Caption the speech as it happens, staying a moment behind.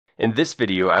In this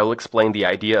video, I will explain the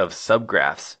idea of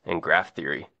subgraphs in graph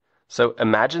theory. So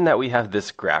imagine that we have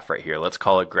this graph right here. Let's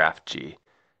call it graph G.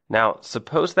 Now,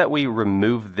 suppose that we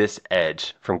remove this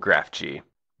edge from graph G.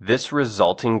 This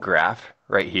resulting graph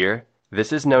right here,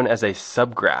 this is known as a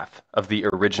subgraph of the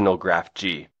original graph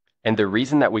G. And the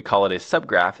reason that we call it a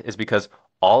subgraph is because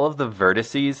all of the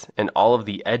vertices and all of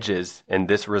the edges in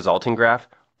this resulting graph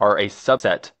are a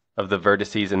subset of the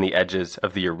vertices and the edges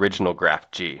of the original graph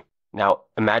G. Now,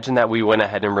 imagine that we went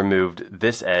ahead and removed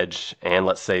this edge, and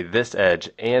let's say this edge,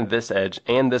 and this edge,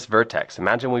 and this vertex.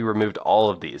 Imagine we removed all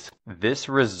of these. This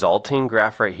resulting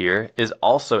graph right here is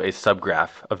also a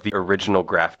subgraph of the original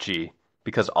graph G,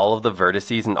 because all of the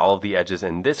vertices and all of the edges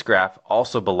in this graph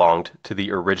also belonged to the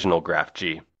original graph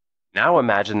G. Now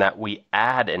imagine that we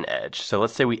add an edge. So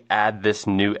let's say we add this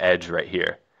new edge right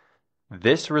here.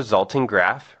 This resulting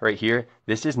graph right here,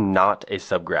 this is not a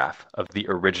subgraph of the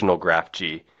original graph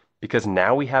G, because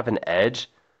now we have an edge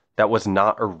that was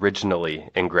not originally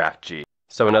in graph G.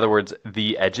 So in other words,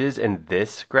 the edges in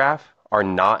this graph are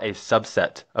not a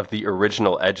subset of the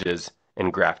original edges in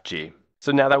graph G.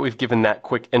 So now that we've given that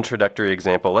quick introductory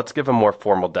example, let's give a more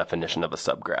formal definition of a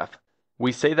subgraph.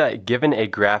 We say that given a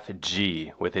graph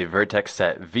G with a vertex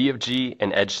set V of G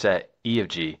and edge set E of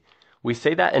G, we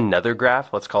say that another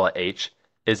graph, let's call it H,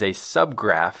 is a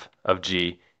subgraph of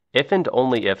G if and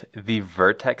only if the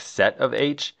vertex set of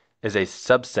H is a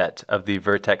subset of the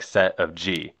vertex set of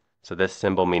G. So this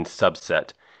symbol means subset.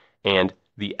 And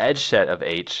the edge set of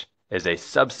H is a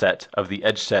subset of the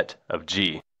edge set of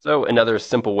G. So another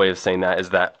simple way of saying that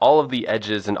is that all of the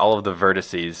edges and all of the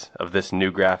vertices of this new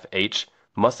graph H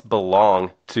must belong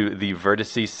to the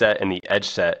vertices set and the edge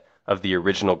set of the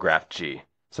original graph G.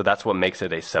 So that's what makes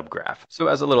it a subgraph. So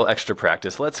as a little extra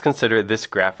practice, let's consider this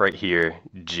graph right here,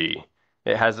 G.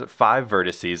 It has 5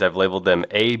 vertices. I've labeled them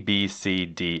A, B, C,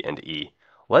 D, and E.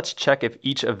 Let's check if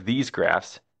each of these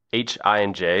graphs, H, I,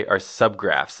 and J, are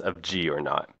subgraphs of G or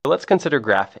not. So let's consider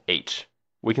graph H.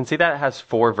 We can see that it has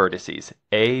 4 vertices,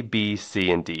 A, B, C,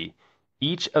 and D.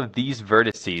 Each of these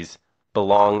vertices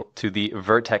belong to the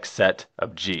vertex set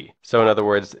of G. So in other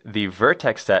words, the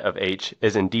vertex set of H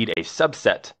is indeed a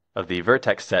subset of the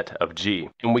vertex set of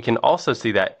G. And we can also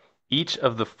see that each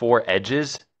of the 4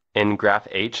 edges in graph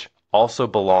H also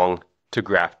belong to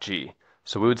graph G.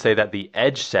 So we would say that the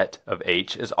edge set of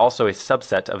H is also a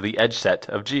subset of the edge set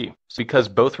of G. So because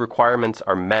both requirements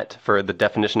are met for the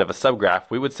definition of a subgraph,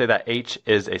 we would say that H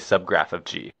is a subgraph of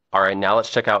G. All right, now let's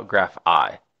check out graph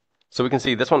I. So we can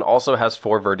see this one also has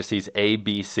 4 vertices A,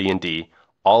 B, C, and D,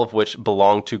 all of which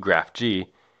belong to graph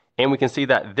G. And we can see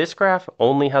that this graph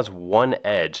only has one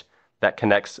edge that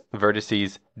connects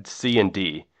vertices C and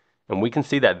D. And we can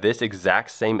see that this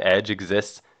exact same edge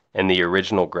exists in the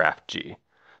original graph G.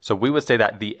 So we would say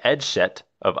that the edge set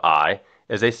of I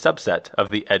is a subset of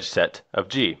the edge set of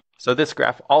G. So this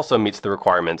graph also meets the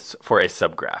requirements for a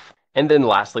subgraph. And then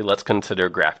lastly, let's consider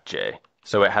graph J.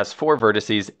 So it has 4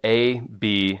 vertices A,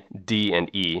 B, D,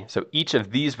 and E. So each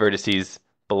of these vertices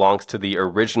belongs to the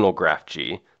original graph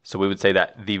G. So we would say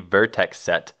that the vertex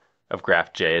set of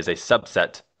graph J is a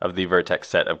subset of the vertex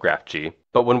set of graph G.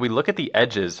 But when we look at the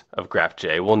edges of graph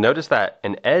J, we'll notice that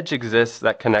an edge exists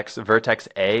that connects vertex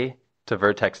A to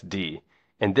vertex D.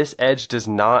 And this edge does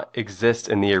not exist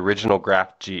in the original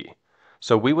graph G.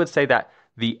 So we would say that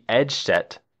the edge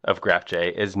set of graph J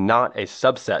is not a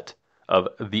subset of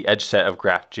the edge set of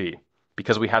graph G,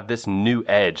 because we have this new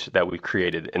edge that we've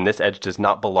created, and this edge does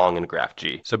not belong in graph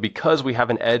G. So because we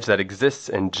have an edge that exists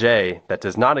in J that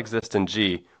does not exist in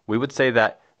G, we would say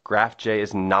that graph J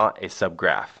is not a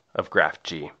subgraph of graph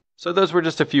G. So those were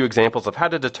just a few examples of how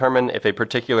to determine if a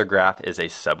particular graph is a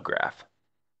subgraph.